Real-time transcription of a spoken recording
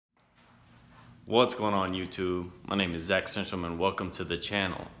What's going on YouTube? My name is Zack Stenstrom and welcome to the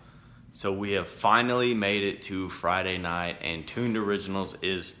channel. So we have finally made it to Friday night and Tuned Originals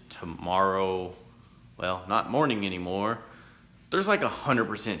is tomorrow. Well, not morning anymore. There's like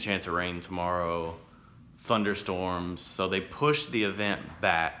 100% chance of rain tomorrow. Thunderstorms, so they pushed the event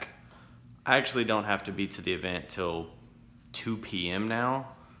back. I actually don't have to be to the event till 2 p.m. now.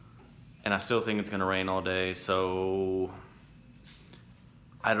 And I still think it's gonna rain all day, so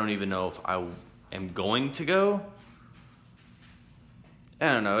I don't even know if I am going to go.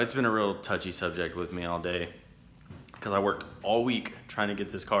 I don't know, it's been a real touchy subject with me all day because I worked all week trying to get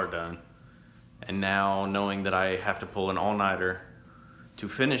this car done. And now knowing that I have to pull an all-nighter to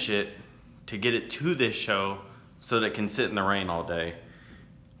finish it, to get it to this show so that it can sit in the rain all day,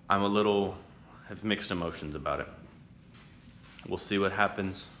 I'm have mixed emotions about it. We'll see what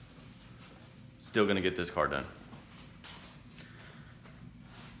happens. Still gonna get this car done.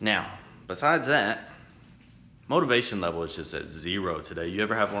 Now, besides that, motivation level is just at 0 today. You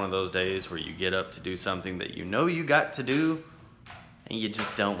ever have one of those days where you get up to do something that you know you got to do and you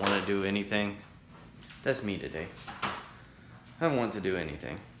just don't want to do anything? That's me today. I don't want to do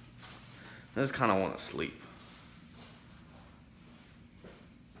anything. I just kind of want to sleep.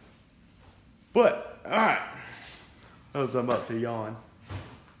 But, alright. I'm about to yawn.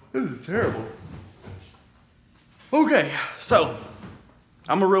 This is terrible. Okay, so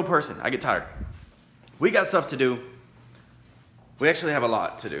I'm a real person. I get tired. We got stuff to do. We actually have a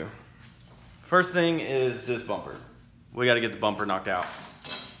lot to do. First thing is this bumper. We got to get the bumper knocked out.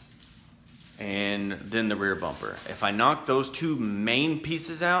 And then the rear bumper. If I knock those two main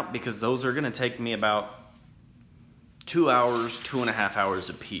pieces out, because those are going to take me about 2 hours, 2.5 hours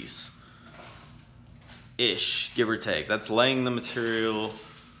a piece. Ish, give or take. That's laying the material,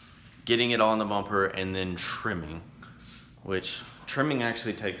 getting it on the bumper, and then trimming. Which trimming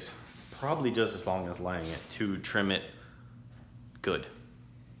actually takes probably just as long as laying it to trim it good.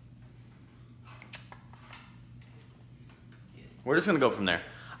 We're just gonna go from there.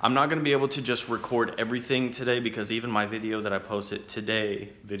 I'm not gonna be able to just record everything today because even my video that I posted today,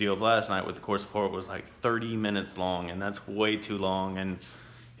 video of last night with the core support, was like 30 minutes long, and that's way too long. And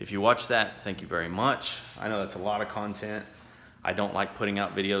if you watch that, thank you very much. I know that's a lot of content. I don't like putting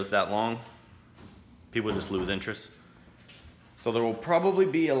out videos that long. People just lose interest. So there will probably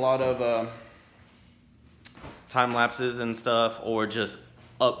be a lot of time lapses and stuff, or just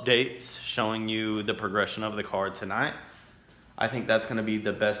updates showing you the progression of the car tonight. I think that's gonna be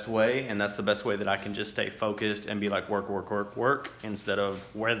the best way, and that's the best way that I can just stay focused and be like work, work, work, work, instead of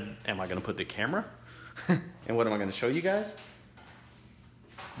where am I gonna put the camera? And what am I gonna show you guys?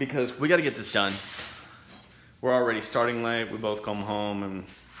 Because we gotta get this done. We're already starting late. We both come home and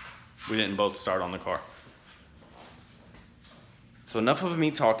we didn't both start on the car. So enough of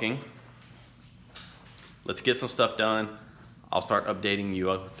me talking. Let's get some stuff done. I'll start updating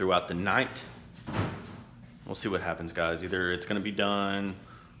you throughout the night. We'll see what happens, guys. Either it's gonna be done,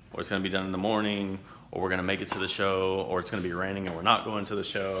 or it's gonna be done in the morning, or we're gonna make it to the show, or it's gonna be raining and we're not going to the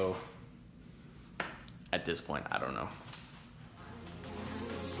show. At this point, I don't know.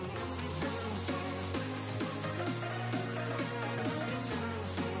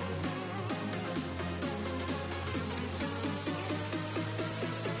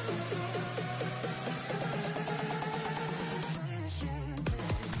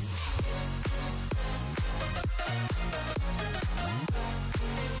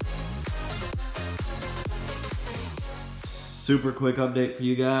 Super quick update for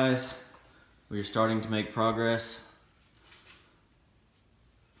you guys. We're starting to make progress.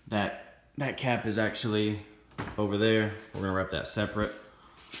 That cap is actually over there. We're gonna wrap that separate.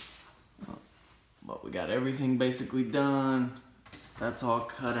 But we got everything basically done. That's all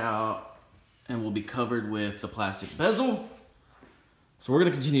cut out and will be covered with the plastic bezel. So we're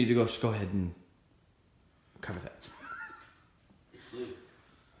gonna continue to go ahead and cover that.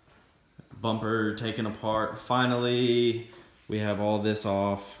 Bumper taken apart. Finally, we have all this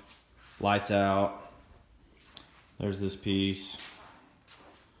off, lights out. There's this piece.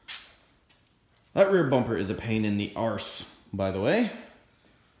 That rear bumper is a pain in the arse, by the way.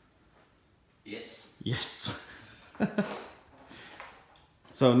 Yes. Yes.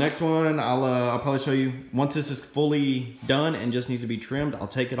 So next one, I'll probably show you, once this is fully done and just needs to be trimmed, I'll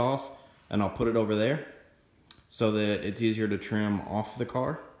take it off and I'll put it over there so that it's easier to trim off the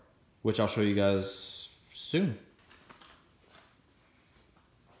car, which I'll show you guys soon.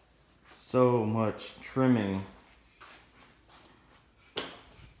 So much trimming.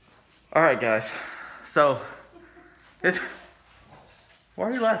 All right, guys. So, why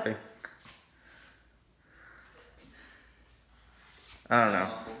are you laughing? I don't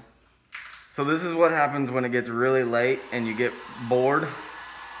know. So this is what happens when it gets really late and you get bored,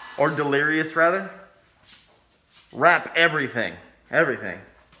 or delirious rather. Wrap everything, everything.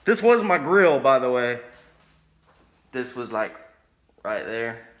 This was my grill, by the way. This was like right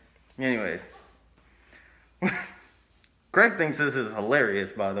there. Anyways. Greg thinks this is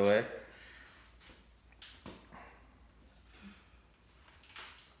hilarious, by the way.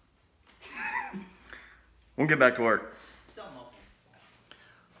 We'll get back to work.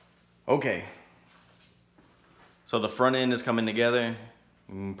 Okay. So the front end is coming together.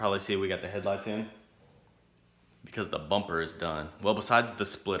 You can probably see we got the headlights in because the bumper is done. Well, besides the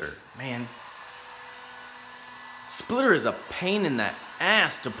splitter. Man, splitter is a pain in the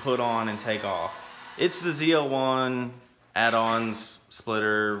ass to put on and take off. It's the ZL1 add-ons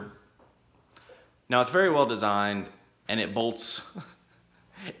splitter. Now, it's very well designed and it bolts.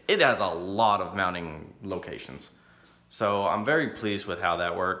 It has a lot of mounting locations. So I'm very pleased with how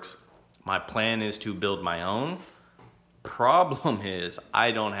that works. My plan is to build my own. Problem is, I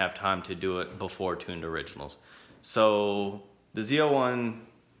don't have time to do it before Tuned Originals. So the ZL1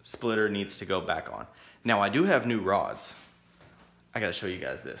 splitter needs to go back on. Now I do have new rods. I gotta show you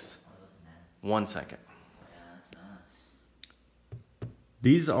guys this. 1 second.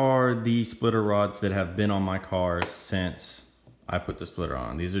 These are the splitter rods that have been on my car since I put the splitter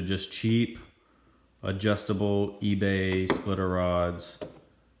on. These are just cheap, adjustable eBay splitter rods.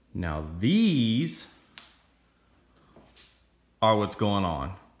 Now these are what's going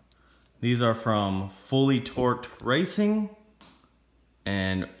on. These are from Fully Torqued Racing,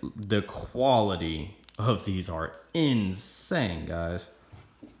 and the quality of these are insane, guys.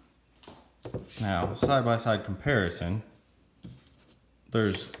 Now, side-by-side comparison,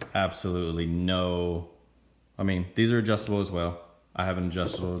 there's absolutely no, I mean, these are adjustable as well. I haven't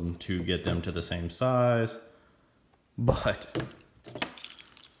adjusted them to get them to the same size, but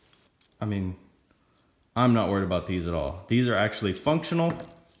I mean, I'm not worried about these at all. These are actually functional.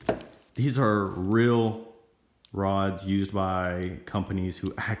 These are real rods used by companies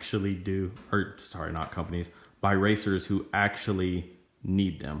who actually do, or sorry, not companies, by racers who actually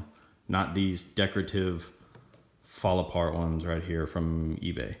need them. Not these decorative fall apart ones right here from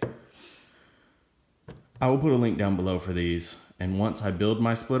eBay. I will put a link down below for these. And once I build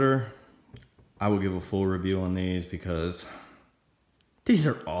my splitter, I will give a full review on these because these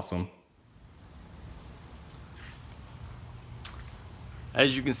are awesome.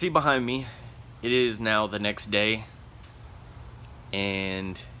 As you can see behind me, it is now the next day,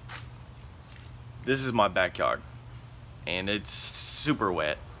 and this is my backyard, and it's super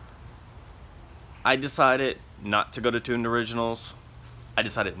wet. I decided not to go to Tuned Originals. I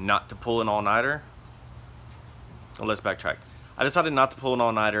decided not to pull an all-nighter. Well, let's backtrack. I decided not to pull an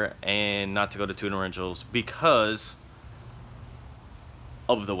all-nighter and not to go to Tuned Originals because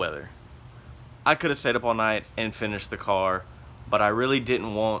of the weather. I could have stayed up all night and finished the car, but I really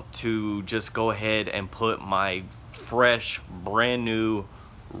didn't want to just go ahead and put my fresh, brand new,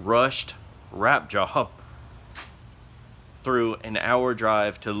 rushed wrap job through an hour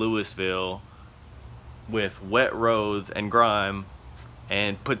drive to Louisville with wet roads and grime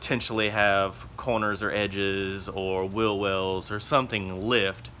and potentially have corners or edges or wheel wells or something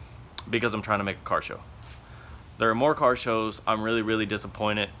lift because I'm trying to make a car show. There are more car shows. I'm really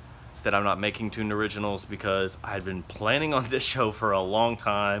disappointed that I'm not making Tuned Originals because I've been planning on this show for a long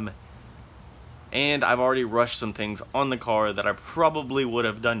time, and I've already rushed some things on the car that I probably would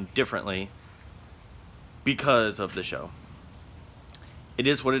have done differently because of the show. It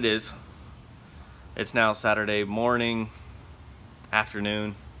is what it is. It's now Saturday morning,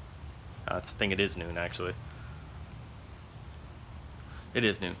 afternoon. I think it is noon, actually. It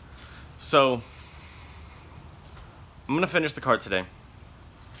is noon. So I'm gonna finish the car today.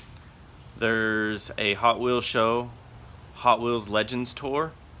 There's a Hot Wheels show, Hot Wheels Legends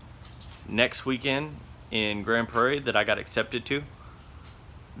Tour, next weekend in Grand Prairie that I got accepted to.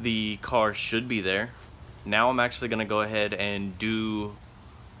 The car should be there. Now I'm actually going to go ahead and do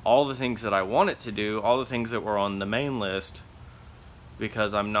all the things that I wanted to do, all the things that were on the main list,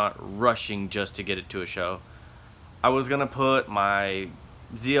 because I'm not rushing just to get it to a show. I was going to put my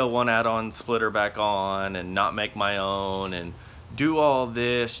ZL1 add-on splitter back on and not make my own and do all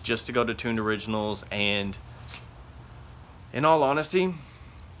this just to go to Tuned Originals, and in all honesty,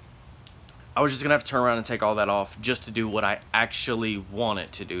 I was just gonna have to turn around and take all that off just to do what I actually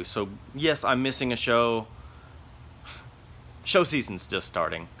wanted to do. So yes, I'm missing a show. Show season's just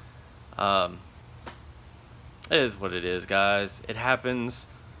starting. It is what it is, guys. It happens.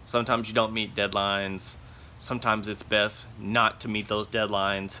 Sometimes you don't meet deadlines. Sometimes it's best not to meet those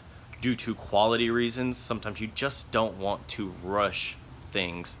deadlines due to quality reasons. Sometimes you just don't want to rush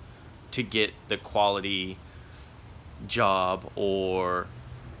things to get the quality job or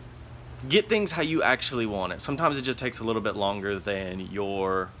get things how you actually want it. Sometimes it just takes a little bit longer than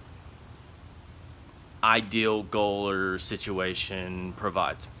your ideal goal or situation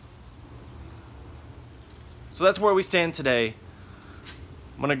provides. So that's where we stand today.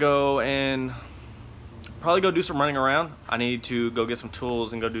 I'm gonna go and probably go do some running around. I need to go get some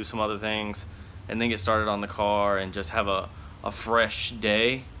tools and go do some other things and then get started on the car and just have a fresh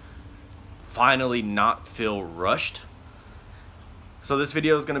day. Finally not feel rushed. So this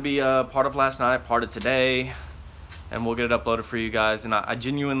video is gonna be part of last night, part of today, and we'll get it uploaded for you guys. And I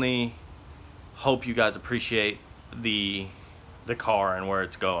genuinely hope you guys appreciate the car and where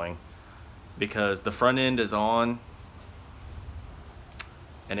it's going, because the front end is on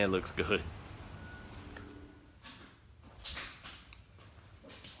and it looks good.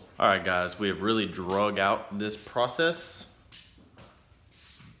 All right, guys, we have really drug out this process,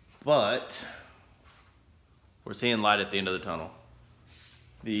 but we're seeing light at the end of the tunnel.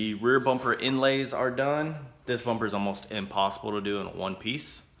 The rear bumper inlays are done. This bumper is almost impossible to do in one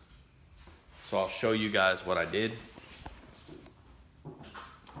piece. So I'll show you guys what I did.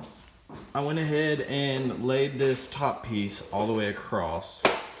 I went ahead and laid this top piece all the way across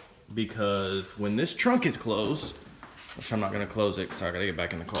because when this trunk is closed, which I'm not gonna close it because I gotta get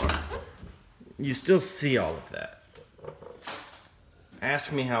back in the car, you still see all of that.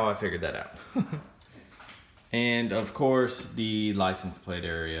 Ask me how I figured that out. And of course, the license plate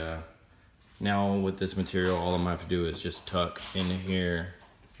area. Now with this material, all I'm gonna have to do is just tuck in here,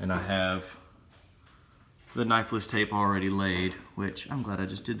 and I have the knifeless tape already laid, which I'm glad I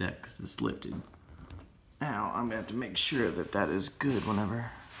just did that because it's lifted. Now I'm gonna have to make sure that that is good whenever.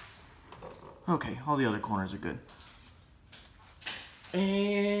 Okay, all the other corners are good.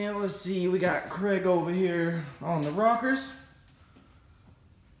 And let's see, we got Craig over here on the rockers.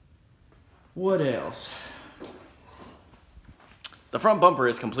 What else? The front bumper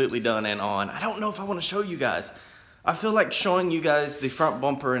is completely done and on. I don't know if I want to show you guys. I feel like showing you guys the front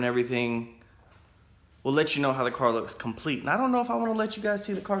bumper and everything will let you know how the car looks complete. And I don't know if I want to let you guys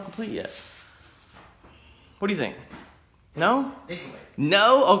see the car complete yet. What do you think? No?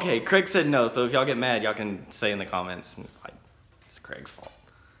 No? Okay, Craig said no. So if y'all get mad, y'all can say in the comments, like, it's Craig's fault.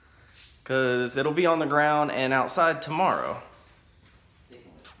 Because it'll be on the ground and outside tomorrow.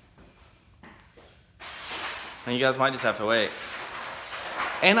 And you guys might just have to wait.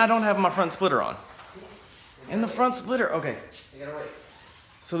 And I don't have my front splitter on. And the front splitter, okay. You gotta wait.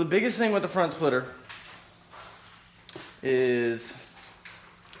 So the biggest thing with the front splitter is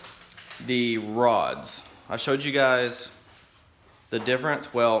the rods. I showed you guys the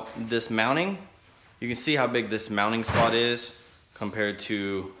difference. Well, this mounting, you can see how big this mounting spot is compared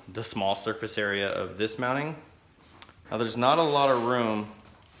to the small surface area of this mounting. Now there's not a lot of room.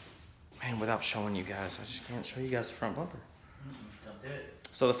 Man, without showing you guys, I just can't show you guys the front bumper. Don't do it.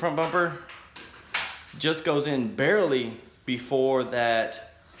 So the front bumper just goes in barely before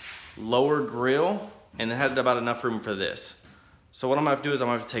that lower grill, and it had about enough room for this. So what I'm gonna have to do is I'm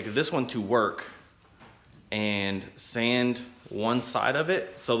gonna have to take this one to work and sand one side of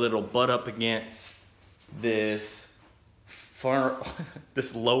it so that it'll butt up against this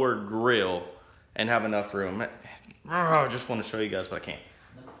this lower grill and have enough room. I just want to show you guys, but I can't.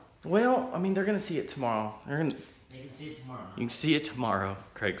 Well, I mean, they're gonna see it tomorrow. They can see it tomorrow. You can see it tomorrow,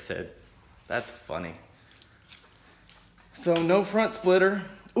 Craig said. That's funny. So no front splitter.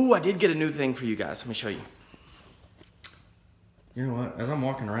 Ooh, I did get a new thing for you guys. Let me show you. You know what? As I'm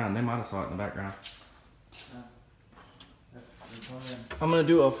walking around, they might have saw it in the background. I'm gonna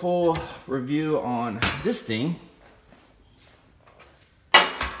do a full review on this thing.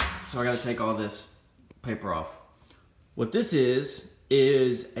 So I gotta take all this paper off. What this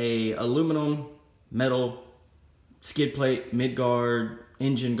is a aluminum metal skid plate, mid guard,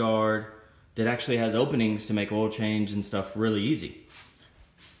 engine guard that actually has openings to make oil change and stuff really easy.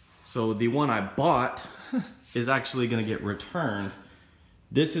 So the one I bought is actually gonna get returned.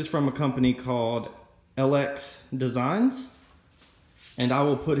 This is from a company called LX Designs, and I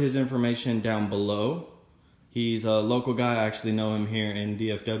will put his information down below. He's a local guy. I actually know him here in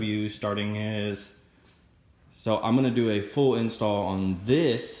DFW, starting his. So I'm gonna do a full install on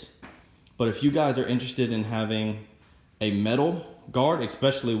this, but if you guys are interested in having a metal guard,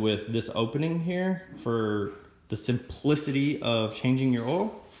 especially with this opening here for the simplicity of changing your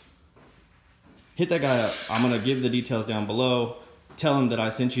oil, hit that guy up. I'm gonna give the details down below. Tell him that I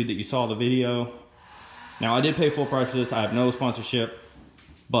sent you, that you saw the video. Now I did pay full price for this. I have no sponsorship,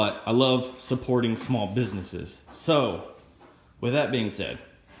 but I love supporting small businesses. So with that being said,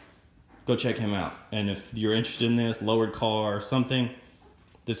 go check him out. And if you're interested in this, lowered car or something,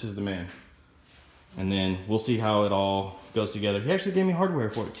 this is the man. And then we'll see how it all goes together. He actually gave me hardware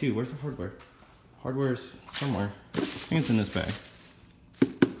for it too. Where's the hardware? Hardware is somewhere. I think it's in this bag.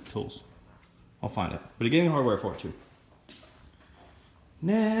 Tools. I'll find it. But he gave me hardware for it too.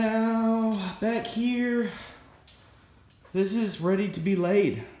 Now, back here, this is ready to be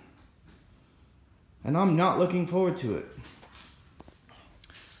laid. And I'm not looking forward to it.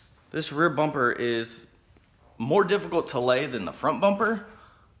 This rear bumper is more difficult to lay than the front bumper.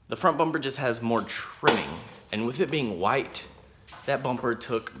 The front bumper just has more trimming. And with it being white, that bumper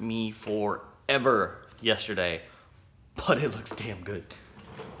took me forever yesterday. But it looks damn good.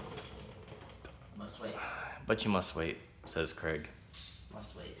 Must wait. But you must wait, says Craig.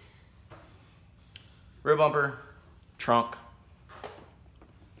 Must wait. Rear bumper, trunk,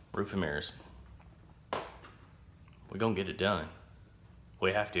 roof and mirrors. We're gonna get it done.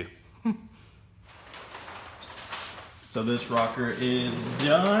 We have to. So this rocker is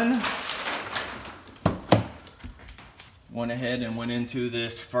done. Went ahead and went into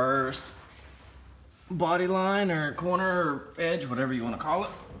this first body line or corner or edge, whatever you want to call it,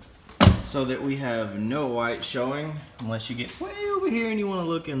 so that we have no white showing unless you get way over here and you want to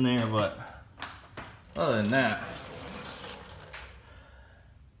look in there. But other than that,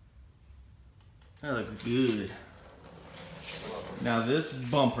 that looks good. Now this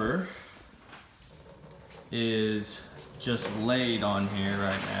bumper is just laid on here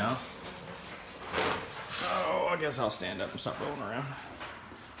right now. Oh, I guess I'll stand up and stop rolling around.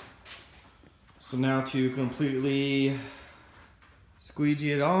 So now to completely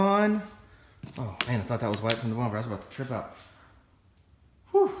squeegee it on. Oh man, I thought that was white from the bumper. I was about to trip out.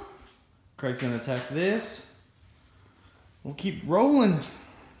 Whew. Craig's gonna attack this. We'll keep rolling.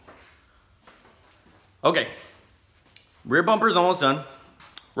 Okay. Rear bumper's almost done.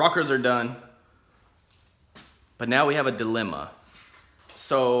 Rockers are done. But now we have a dilemma.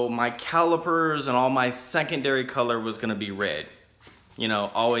 So my calipers and all my secondary color was gonna be red. You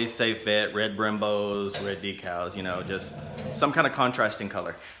know, always safe bet, red Brembos, red decals, you know, just some kind of contrasting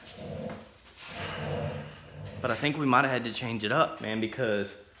color. But I think we might have had to change it up, man,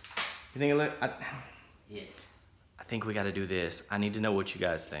 because you think it look, Yes. I think we gotta do this. I need to know what you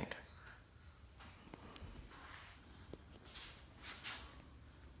guys think.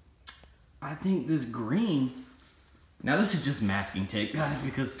 I think this green, now this is just masking tape, guys,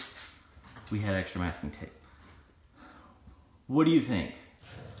 because we had extra masking tape. What do you think?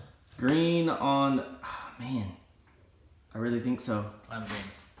 Green on, oh, man, I really think so. Lime green.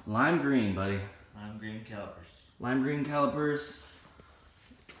 Lime green, buddy. Lime green calipers. Lime green calipers.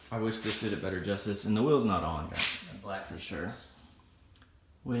 I wish this did it better justice, and the wheel's not on, guys. And black for sure.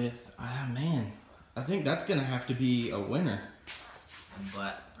 With, man, I think that's gonna have to be a winner. And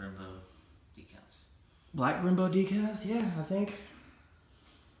black Brembo decals. Black Brembo decals? Yeah, I think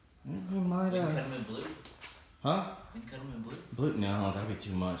we might. We can cut them in blue. Huh? We can cut them in blue. Blue? No, that'd be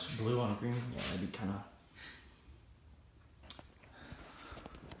too much. Blue on green? Yeah, that'd be kind of.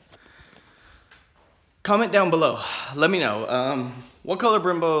 Comment down below. Let me know. What color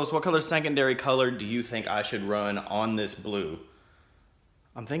Brembos, what color secondary color do you think I should run on this blue?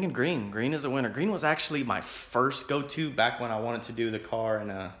 I'm thinking green. Green is a winner. Green was actually my first go-to back when I wanted to do the car in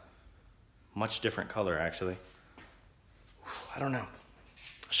a much different color, actually. I don't know.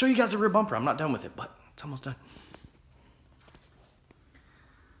 I'll show you guys the rear bumper. I'm not done with it, but it's almost done.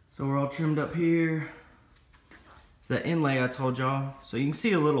 So we're all trimmed up here. It's that inlay I told y'all. So you can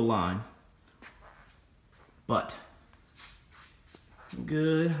see a little line. But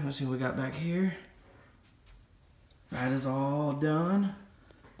good. Let's see what we got back here. That is all done.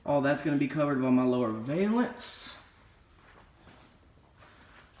 All that's going to be covered by my lower valence.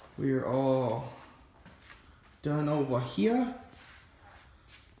 We are all done over here.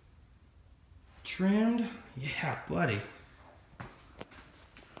 Trimmed. Yeah, buddy.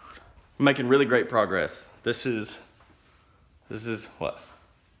 We're making really great progress. This is what?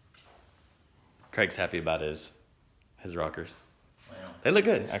 Craig's happy about his rockers. Wow. They look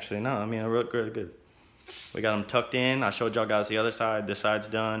good, actually. No, I mean, they look really good. We got them tucked in. I showed y'all guys the other side. This side's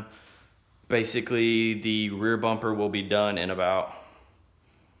done. Basically, the rear bumper will be done in about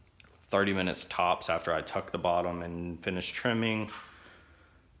 30 minutes tops after I tuck the bottom and finish trimming.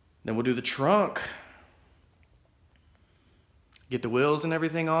 Then we'll do the trunk. Get the wheels and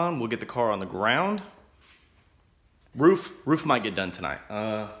everything on. We'll get the car on the ground. Roof might get done tonight.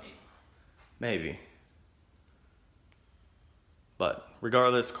 Maybe. But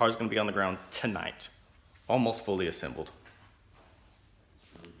regardless, car's gonna be on the ground tonight. Almost fully assembled.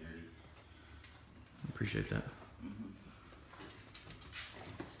 Really dirty. Appreciate that.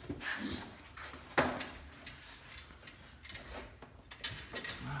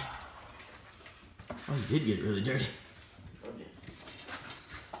 Oh, you did get really dirty.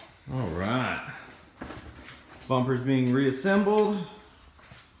 All right. Bumper's being reassembled.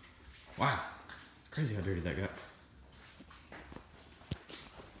 Wow. Crazy how dirty that got.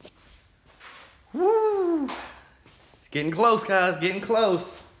 Woo! It's getting close, guys. Getting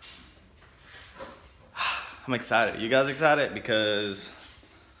close. I'm excited. You guys excited? Because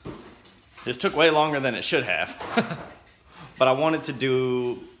this took way longer than it should have. But I wanted to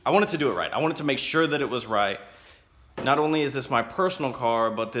do it right. I wanted to make sure that it was right. Not only is this my personal car,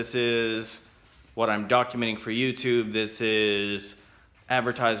 but this is what I'm documenting for YouTube. This is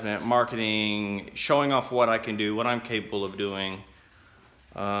advertisement, marketing, showing off what I can do, what I'm capable of doing.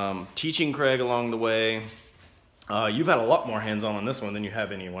 Teaching Craig along the way. You've had a lot more hands-on on this one than you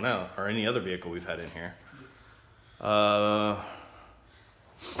have anyone else or any other vehicle we've had in here.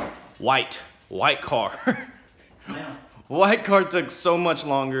 White car. Bueno. White car took so much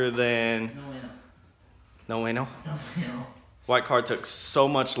longer than. No bueno. No bueno. White car took so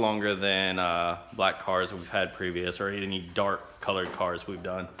much longer than black cars we've had previous, or any dark colored cars we've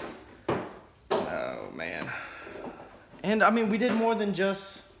done. Oh man. And I mean, we did more than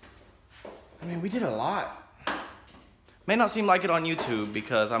just. I mean, we did a lot. May not seem like it on YouTube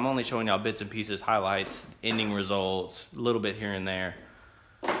because I'm only showing y'all bits and pieces, highlights, ending results, a little bit here and there.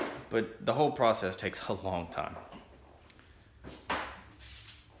 But the whole process takes a long time.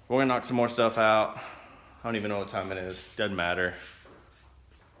 We're gonna knock some more stuff out. I don't even know what time it is. Doesn't matter.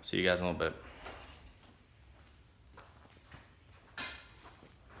 See you guys in a little bit.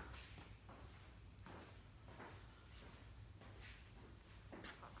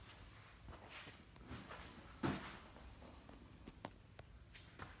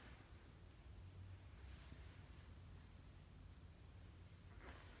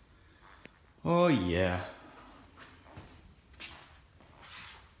 Oh yeah.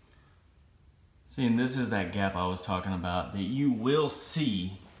 See, and this is that gap I was talking about that you will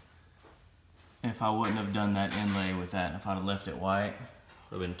see if I wouldn't have done that inlay with that. If I'd have left it white, it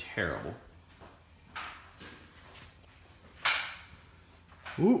would have been terrible.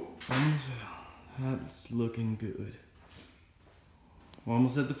 Ooh, that's looking good. We're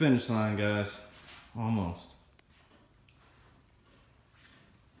almost at the finish line, guys. Almost.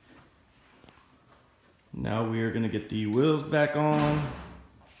 Now we are gonna get the wheels back on.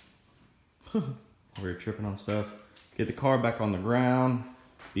 We're tripping on stuff. Get the car back on the ground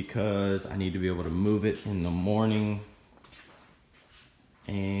because I need to be able to move it in the morning.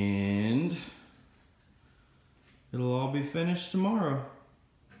 And it'll all be finished tomorrow.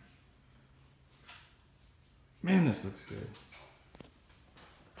 Man, this looks good.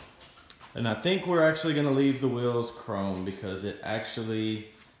 And I think we're actually gonna leave the wheels chrome because it actually,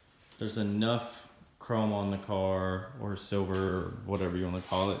 there's enough chrome on the car or silver or whatever you want to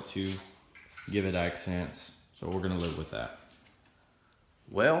call it to give it accents. So we're gonna live with that.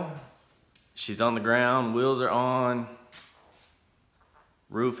 Well, she's on the ground, wheels are on,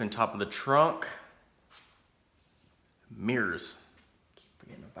 roof and top of the trunk. Mirrors. Keep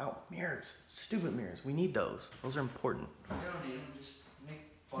forgetting about mirrors. Stupid mirrors. We need those. Those are important. You don't need them, just make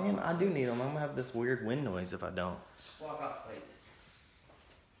Man, I do need them. I'm gonna have this weird wind noise if I don't. Just block off plates.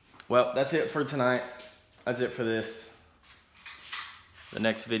 Well, that's it for tonight. That's it for this. The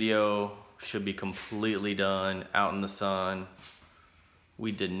next video should be completely done, out in the sun.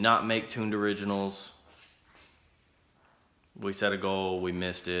 We did not make tuned originals. We set a goal, we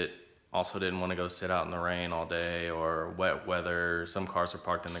missed it. Also didn't want to go sit out in the rain all day or wet weather. Some cars were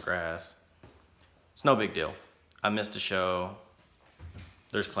parked in the grass. It's no big deal. I missed a show.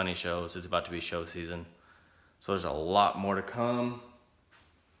 There's plenty of shows. It's about to be show season. So there's a lot more to come.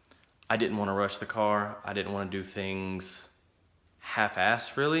 I didn't want to rush the car. I didn't want to do things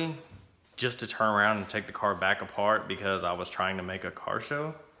half-assed, really, just to turn around and take the car back apart because I was trying to make a car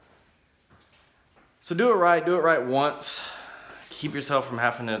show. So do it right once. Keep yourself from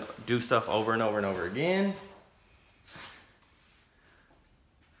having to do stuff over and over and over again.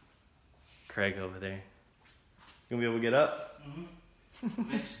 Craig over there. You gonna be able to get up?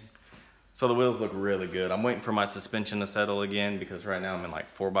 Mm-hmm. So the wheels look really good. I'm waiting for my suspension to settle again because right now I'm in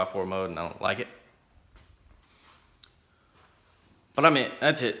like 4x4 mode and I don't like it. But I'm it.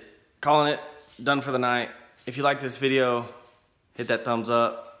 That's it. Calling it. Done for the night. If you like this video, hit that thumbs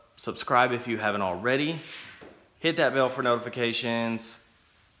up. Subscribe if you haven't already. Hit that bell for notifications.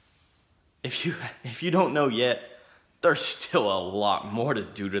 If you don't know yet, there's still a lot more to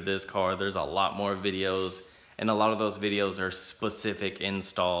do to this car. There's a lot more videos, and a lot of those videos are specific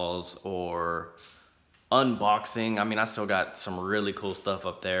installs or unboxing. I mean, I still got some really cool stuff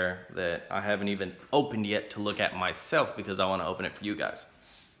up there that I haven't even opened yet to look at myself because I want to open it for you guys.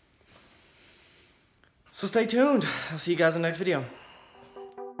 So stay tuned. I'll see you guys in the next video.